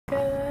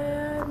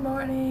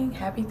morning,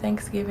 happy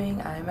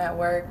Thanksgiving. I'm at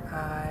work.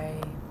 I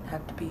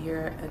have to be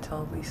here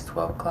until at least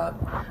 12 o'clock.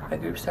 My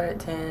group started at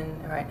 10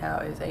 and right now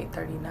it's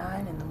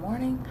 8:39 in the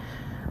morning.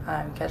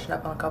 I'm catching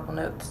up on a couple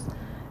notes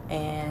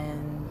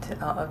and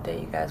I'll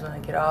update you guys when I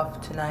get off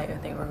tonight. I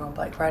think we're going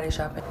Black Friday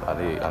shopping.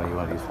 I need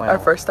one of these flannels. Our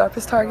first stop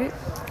is Target.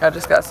 I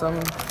just got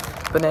some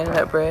banana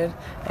nut bread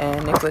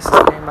and Nicholas is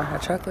getting my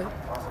hot chocolate.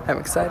 I'm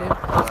excited.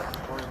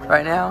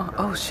 Right now,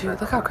 oh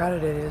shoot, look how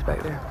crowded it is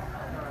back there.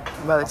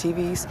 By the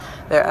TVs.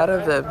 They're out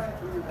of the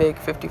big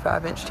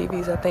 55-inch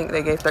TVs. I think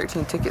they gave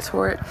 13 tickets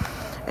for it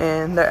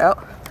and they're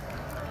out.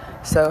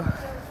 So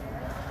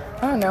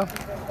I don't know.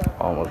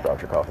 I almost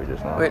dropped your coffee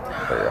just now. Wait.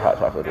 Or your hot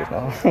chocolate just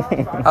now.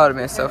 I would have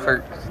been so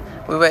hurt.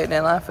 We waiting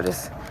in line for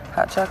this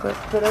hot chocolate.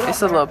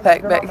 It's a little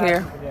pack back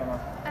here,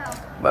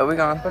 but we're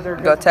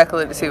gonna go tackle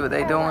it to see what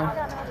they're doing.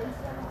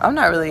 I'm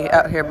not really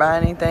out here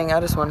buying anything. I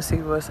just want to see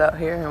what's out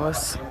here and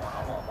what's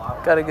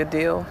got a good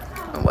deal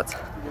and what's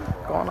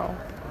going on.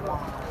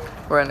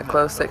 We're in the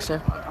clothes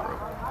section.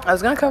 I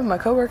was gonna cover my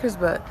coworkers,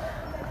 but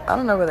I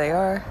don't know where they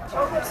are.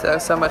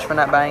 So much for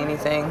not buying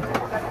anything.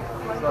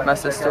 My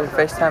sister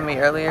FaceTimed me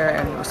earlier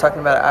and was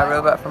talking about an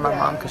iRobot for my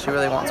mom because she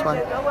really wants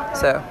one.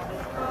 So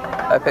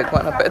I picked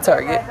one up at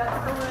Target.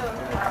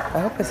 I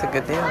hope it's a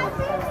good deal.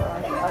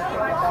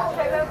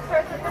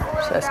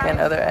 Should I scan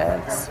other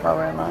ads while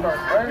we're in line?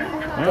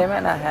 They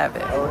might not have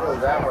it.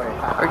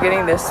 We're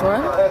getting this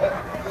one.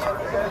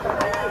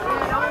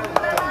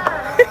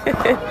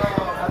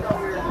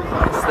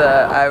 It's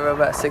the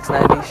iRobot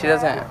 690. She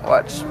doesn't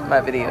watch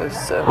my videos,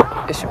 so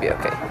it should be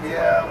okay.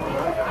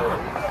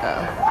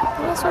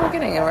 That's what we're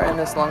getting, and we're in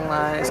this long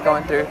line. It's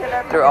going through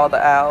all the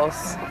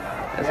aisles.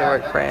 There's a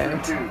work friend.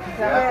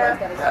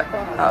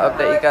 I'll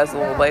update you guys a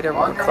little later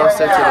when we're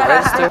closer to the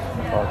register.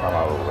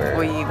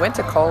 We went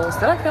to Kohl's.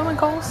 Did I film in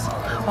Kohl's?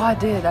 Oh, I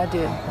did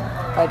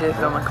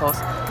film in Kohl's.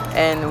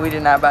 And we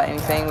did not buy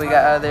anything. We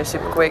got out of there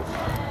super quick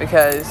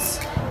because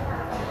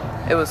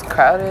it was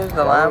crowded.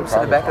 The line was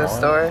to the back of the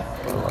store.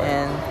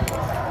 And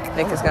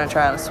Nick is going to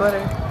try on a sweater.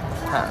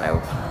 I don't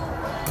know.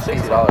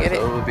 $60, so it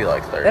would be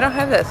like 30. They don't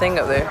have that thing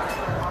up there.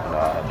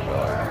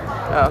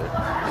 No,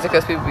 oh, is it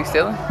because people be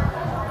stealing?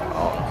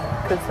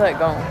 Cause it's like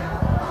gone.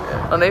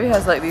 Yeah. Well, maybe it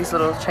has like these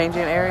little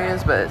changing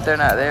areas, but they're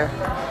not there.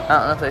 I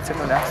don't know if they took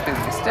them down because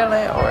people be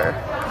stealing or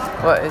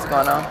what is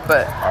going on.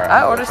 But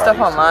I ordered stuff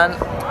online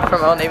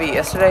from Old Navy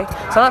yesterday,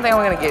 so I don't think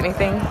I'm gonna get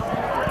anything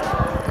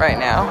right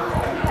now.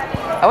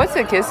 I went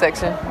to the kids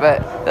section, but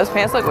those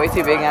pants look way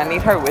too big, and I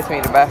need her with me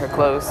to buy her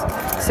clothes.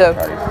 So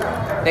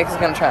Nick is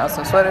gonna try on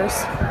some sweaters.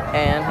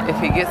 And if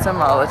he gets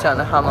them, I'll let y'all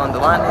know how long the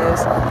line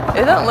is.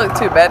 It doesn't look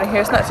too bad in here.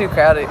 It's not too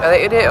crowded.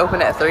 It did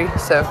open at 3,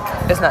 so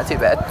it's not too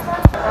bad.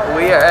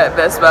 We are at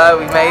Best Buy.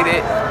 We made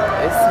it.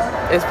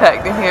 It's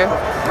packed in here,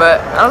 but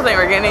I don't think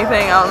we're getting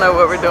anything. I don't know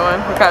what we're doing.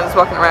 We're kind of just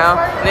walking around.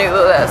 Nick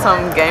looked at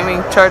some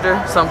gaming charger,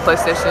 some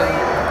PlayStation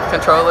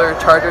controller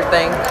charger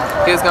thing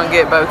he was gonna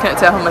get, but we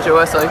couldn't tell how much it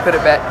was, so he put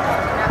it back.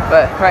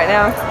 But right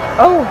now,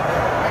 oh,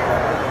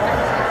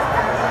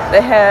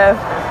 they have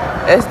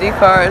SD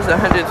cards,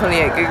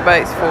 128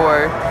 gigabytes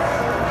for,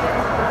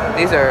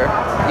 these are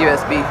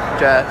USB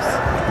drives.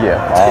 Yeah,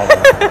 I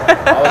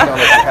was gonna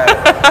let you have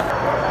it.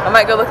 I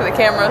might go look at the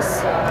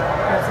cameras.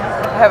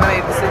 I haven't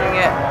made a decision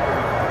yet.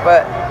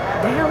 But,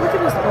 damn, look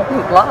at this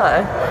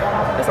line.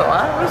 There's a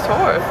line? What is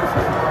for?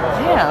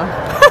 Damn.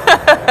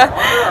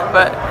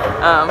 But,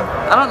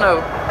 I don't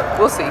know.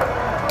 We'll see.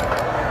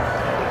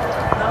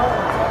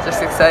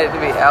 Just excited to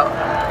be out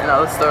and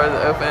all the stores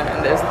are open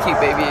and there's a cute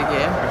baby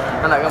again.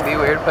 I'm not gonna be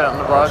weird to put it on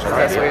the vlog because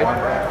that's weird.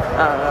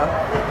 I don't know.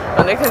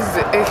 Well, Nick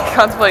is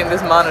contemplating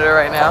this monitor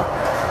right now.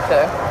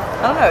 So,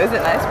 I don't know. Is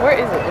it nice? Where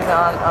is it? It's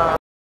on,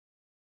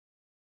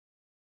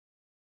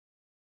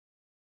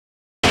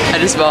 I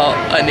just bought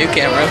a new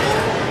camera.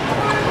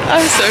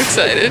 I'm so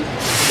excited.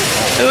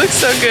 It looks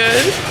so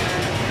good.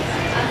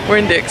 We're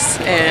in Dick's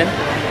and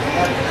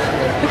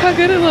look how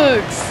good it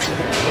looks.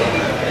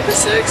 I'm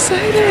so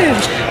excited.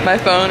 My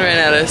phone ran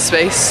out of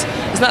space.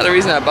 It's not the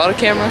reason I bought a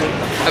camera.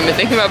 I've been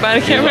thinking about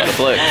buying a camera.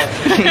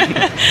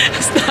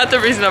 It's not the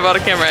reason I bought a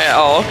camera at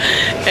all.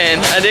 And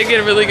I did get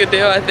a really good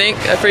deal, I think.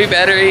 A free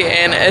battery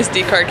and an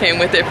SD card came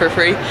with it for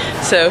free.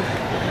 So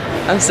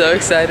I'm so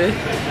excited.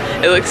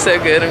 It looks so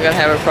good. I'm gonna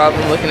have a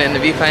problem looking in the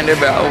viewfinder,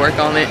 but I'll work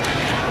on it.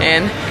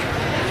 And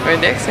we're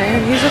next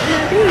and he's looking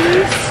at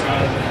these.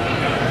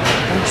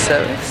 I'm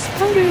so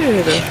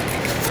excited.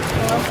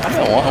 I've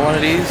been wanting one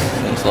of these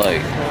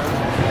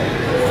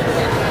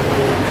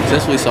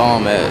since we saw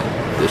him at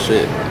the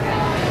shit.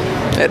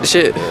 At the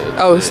shit?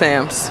 Oh,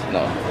 Sam's.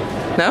 No.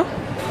 No?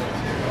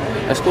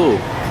 At school.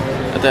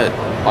 At that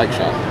bike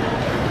shop.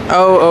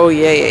 Oh,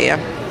 yeah.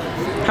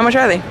 How much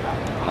are they?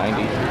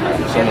 90.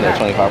 I'm assuming they're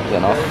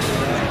 25% off.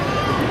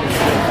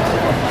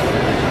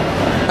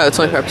 Oh,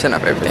 25%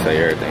 off everything. They say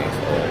everything.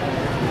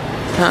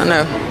 I don't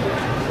know.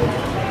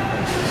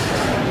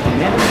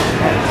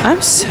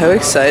 I'm so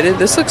excited.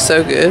 This looks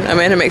so good.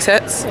 Amanda makes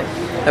hats.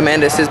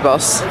 Amanda's his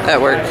boss at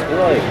work.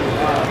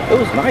 It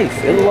was nice.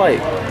 It was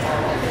like,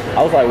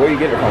 I was like, where you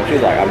get it from? She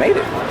was like, I made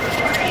it.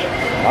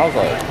 And I was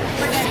like,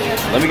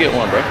 Let me get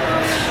one, bro.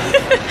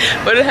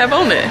 What did it have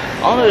on it?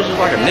 All of it's just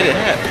like a knitted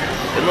hat.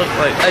 It looks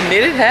like a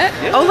knitted hat.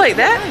 Yeah. Oh, like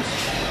that?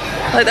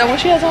 Like that one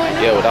she has on right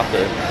now? Yeah, without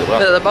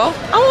the ball.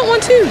 I want one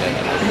too.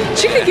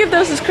 She could give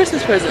those as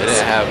Christmas presents. It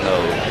didn't have no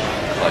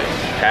like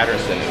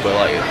patterns in it, but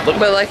like it looked.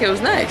 But like it was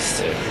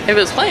nice. Yeah. If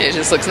it was plain, it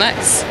just looks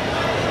nice.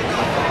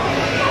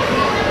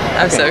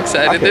 I'm so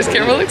excited. This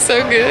camera looks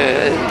so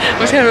good. I'm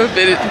just gonna have a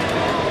bit.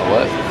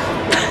 What?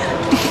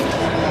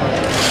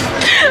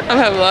 I'm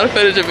having a lot of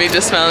footage of me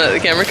just smiling at the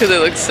camera because it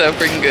looks so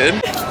freaking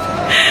good.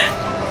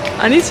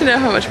 I need to know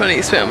how much money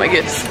you spent on my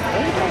gifts,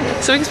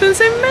 so we can spend the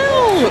same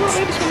amount.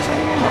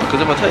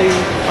 Because if I tell you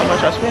how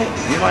much I spent,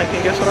 you might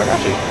think guess what I got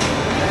you.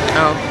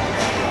 Oh.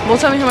 Well,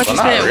 tell me how much you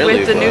spent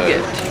with the new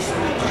gift.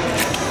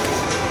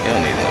 You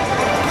don't need that.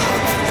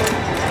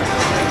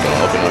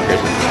 Don't open on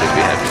Christmas and just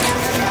be happy.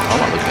 I'm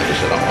not looking at this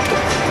shit. I'm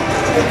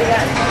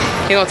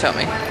not. You gonna tell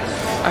me?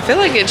 I feel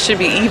like it should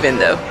be even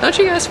though. Don't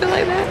you guys feel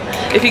like that?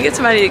 If you get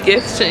somebody a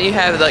gift, shouldn't you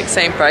have like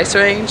same price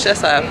range?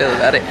 That's how I feel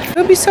about it. It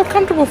would be so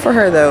comfortable for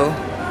her though.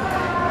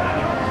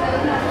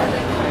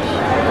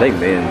 They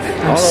men's.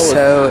 I'm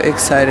so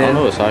excited. I don't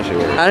know what size she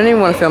wears. I don't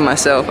even want to film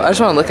myself. I just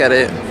want to look at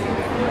it.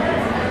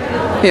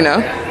 You know?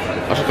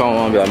 I should call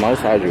him and be like, "What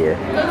size you wear?"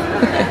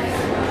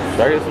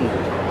 Should I get some?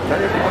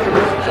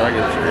 Should I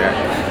get some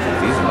reaction?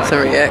 Some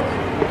react.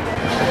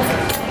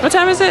 What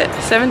time is it?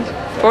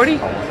 7:40?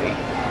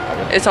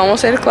 It's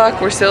almost 8 o'clock.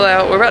 We're still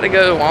out. We're about to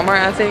go to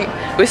Walmart, I think.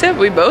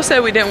 We both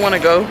said we didn't want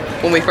to go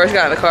when we first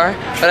got in the car,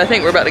 but I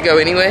think we're about to go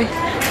anyway.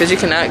 Because you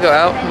cannot go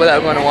out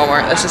without going to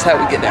Walmart. That's just how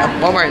we get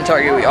down. Walmart and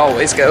Target, we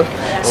always go.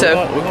 So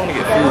we're going to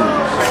get food.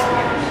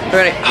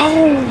 We're gonna.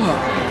 Oh,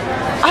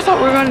 I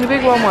thought we were going to the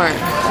big Walmart.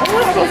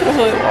 We're not going to the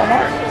hood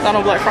Walmart. It's not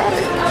on Black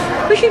Friday.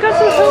 We can go to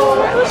the hood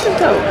Walmart. Listen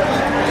to.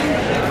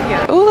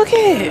 Oh, look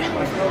at it.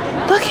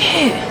 Look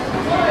at it.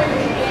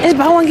 It's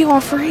buy one get one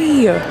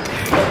free.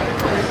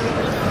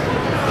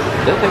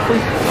 Did they free?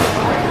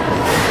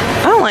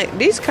 I don't like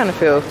these. Kind of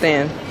feel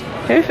thin.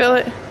 Can you feel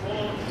it?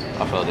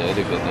 I felt that. They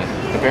do feel thin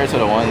compared to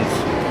the ones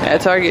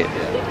at Target.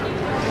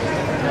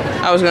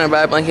 I was gonna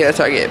buy a blanket at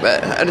Target,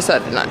 but I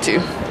decided not to.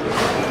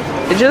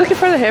 Did you looking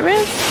for the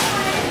headbands?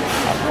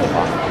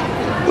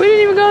 We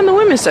didn't even go in the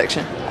women's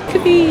section. Look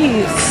at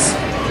these.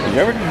 Did you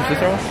ever do the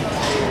sister ones?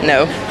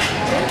 No.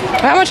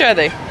 How much are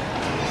they?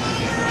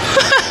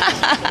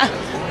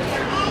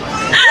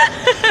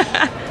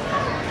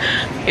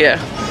 Yeah,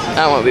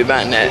 I won't be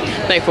buying that.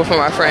 Thankful for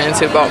my friends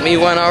who bought me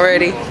one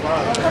already.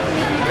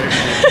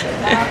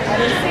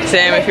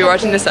 Sam, if you're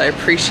watching this, I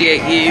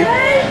appreciate you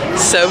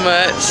so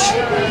much.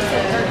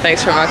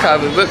 Thanks for my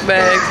Kabu book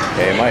bag.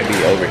 Yeah, it might be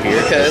over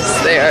here. Because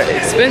they are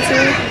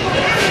expensive.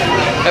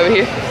 Over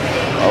here?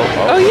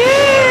 Oh,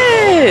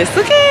 yes!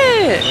 Look at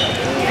it!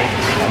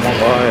 Oh my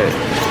god.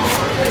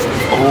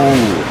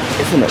 Oh,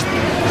 it's in the...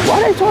 Why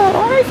are they $12?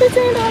 Why are they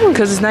 $15?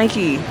 Because it's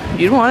Nike.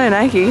 You'd want a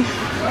Nike.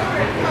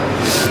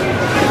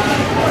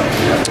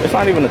 It's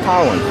not even a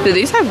tall one. Do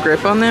these have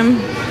grip on them?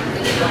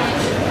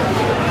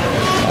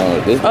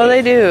 Oh,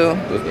 they do.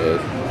 This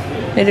does.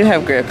 They do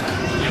have grip.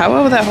 How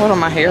well would that hold on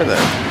my hair though?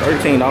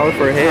 $13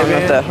 for a head,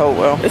 man. Not that hold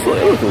well. It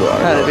looks a lot.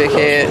 I had a big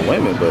head. For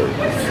women, but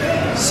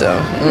so.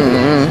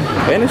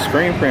 And it's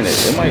screen printed.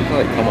 It might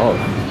like come off.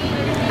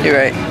 You're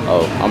right.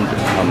 Oh, I'm.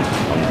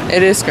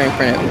 It is screen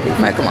printed. It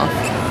might come off.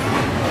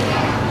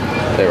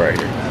 They're right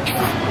here.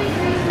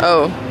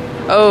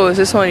 Oh, is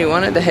this one you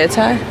wanted? The head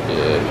tie?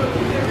 Yeah.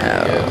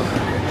 Oh.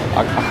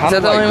 Yeah. Is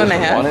that the only one they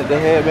have? I wanted the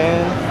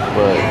headband,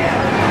 but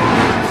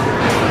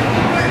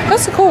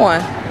that's a cool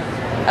one.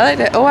 I like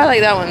that. Oh, I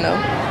like that one though.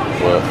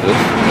 What? This?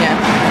 Yeah.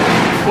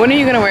 When are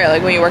you gonna wear it?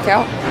 Like when you work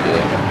out?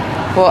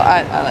 Yeah. Well,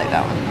 I like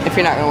that one. If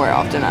you're not gonna wear it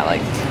often, I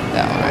like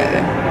that one right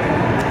there.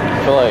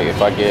 I feel like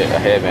if I get a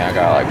headband, I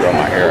gotta like grow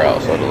my hair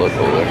out so it'll look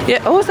cooler.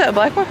 Yeah. Oh, is that a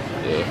black one?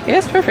 Yeah. Yeah,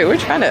 it's perfect. We're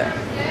trying to.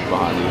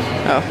 Behind these.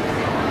 Oh.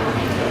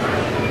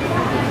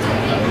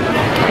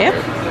 Yeah,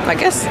 I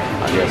guess.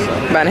 I guess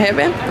so. Buying a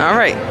headband? All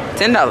right,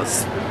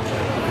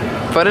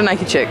 $10 for the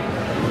Nike check.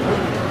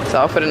 It's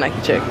all for the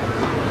Nike check.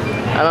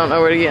 I don't know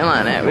where to get in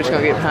line at. We're just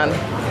gonna get behind.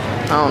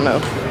 I don't know.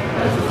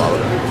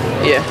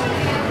 Yeah.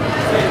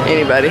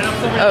 Anybody?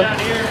 Oh,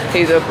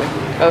 he's open.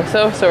 Oh,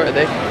 so are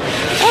they?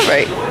 All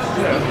right.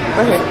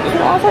 Okay.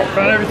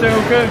 Find everything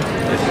okay?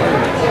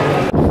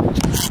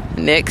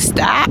 Next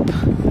stop,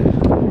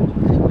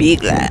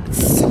 Big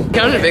Lots.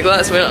 Coming to Big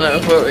Lots, we don't know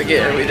what we're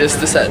getting. We just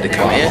decided to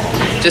come in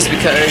just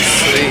because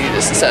we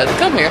just decided to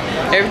come here.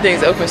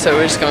 Everything's open, so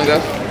we're just gonna go.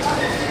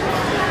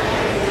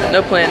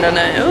 No plan, no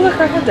nothing. Oh, look,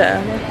 I had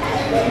that.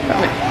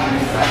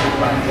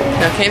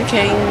 No candy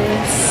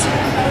canes.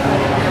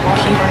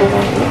 People,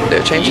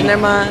 they're changing their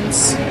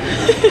minds.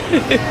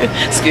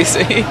 Excuse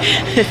me.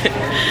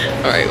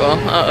 Alright, well,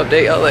 I'll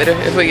update y'all later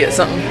if we get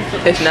something.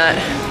 If not,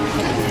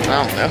 I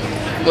don't know.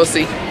 We'll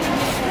see.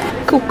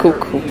 Cool.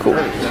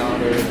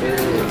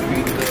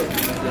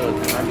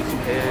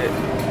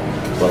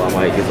 Well, I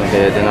might get some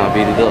head, then I'll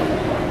beat it up.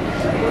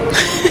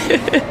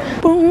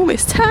 Boom,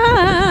 it's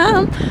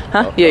time.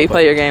 Huh? Yeah, you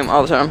play your game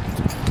all the time.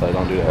 So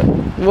don't do that.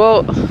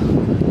 Well,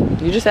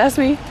 You just asked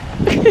me. I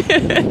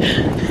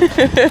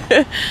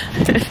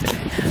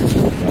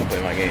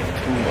play my game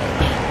too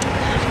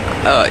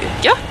much.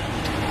 Yeah.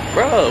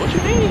 Bro, what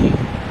you mean?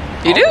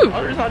 You do.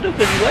 All the reason I do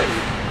because you let me.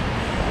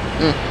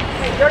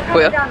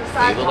 Well,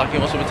 You look like you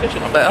want some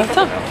attention. but all the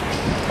time.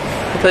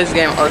 He plays the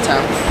game all the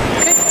time.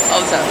 Okay? All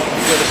the time.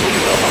 You go to sleep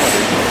though.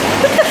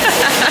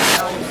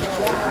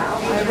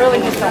 I really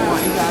just don't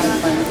want you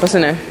guys. What's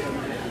in there?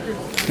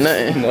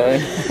 Nothing. No.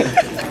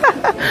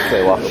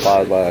 Play Walk of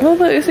Oz by. Oh,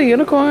 look, it's a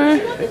unicorn.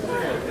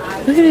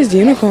 Look at this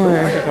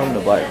unicorn. Come to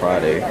Black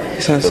Friday.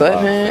 Some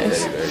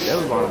sweatpants.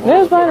 They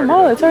was buying them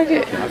all at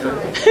Target.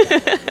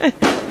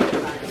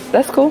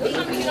 That's cool.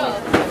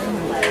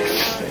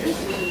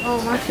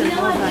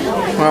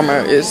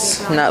 Walmart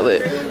is not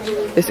lit.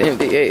 It's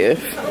empty AF.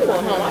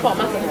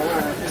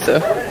 So.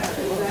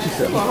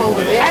 I'll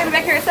be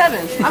back here at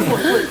 7. I'm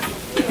going to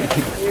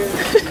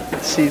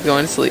sleep. She's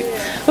going to sleep.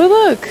 Oh,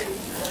 look.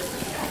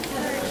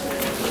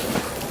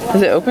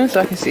 Is it open so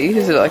I can see?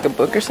 Is it like a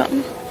book or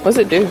something? What's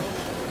it do?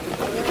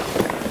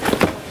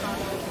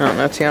 I don't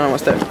know. Tiana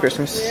wants that for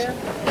Christmas.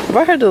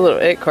 I heard the little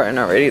egg carton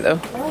already,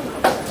 though.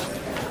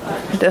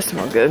 It does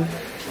smell good.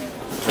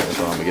 So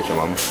I'm gonna get your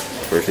mama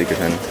for a secret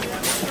Santa.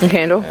 A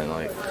candle? And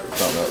like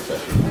something else that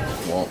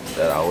she wants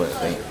that I wouldn't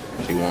think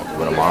she wants,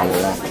 but a mom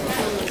would want.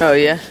 Oh,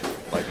 yeah.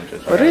 Like some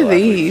shit. What are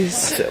these?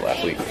 I said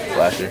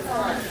last year.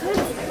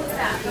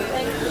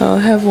 I'll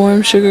have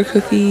warm sugar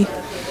cookie.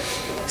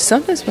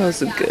 Something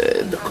smells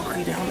good. The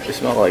cookie down there. It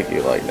smells like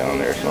you like down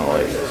there. It smells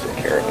like some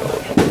caramel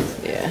or something.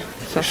 Yeah,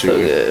 smells so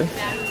good.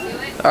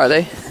 Are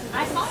they?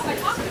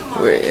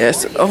 Wait,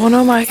 yes. Oh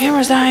no, my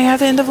camera's dying at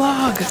the end of the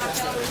vlog.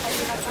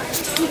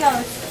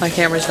 My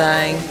camera's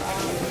dying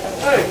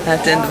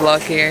at the end of the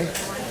vlog here.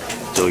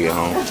 Till we get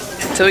home.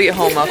 Until we get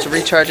home, I'll have to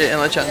recharge it and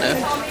let y'all know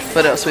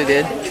what else we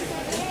did.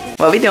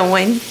 What we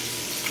doing?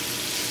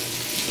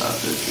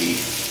 Lots to eat.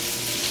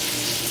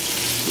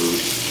 Food.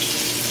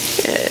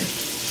 Good.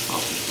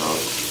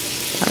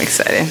 I'm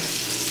excited.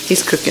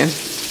 He's cooking.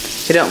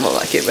 He don't look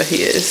like it, but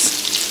he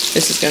is.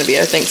 This is gonna be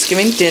our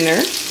Thanksgiving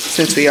dinner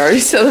since we already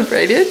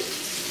celebrated.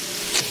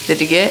 Did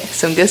you get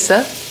some good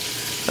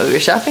stuff while we were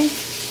shopping?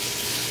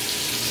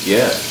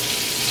 Yeah.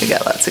 We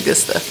got lots of good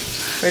stuff.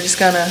 We're just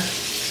gonna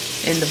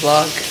end the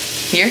vlog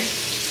here.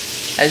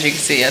 As you can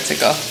see, I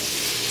took off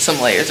some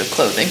layers of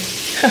clothing.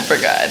 I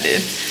forgot I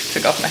did.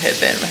 Took off my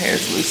headband. My hair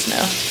is loose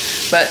now.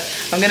 But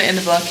I'm gonna end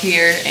the vlog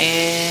here,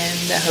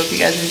 and I hope you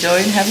guys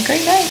enjoyed and have a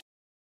great night.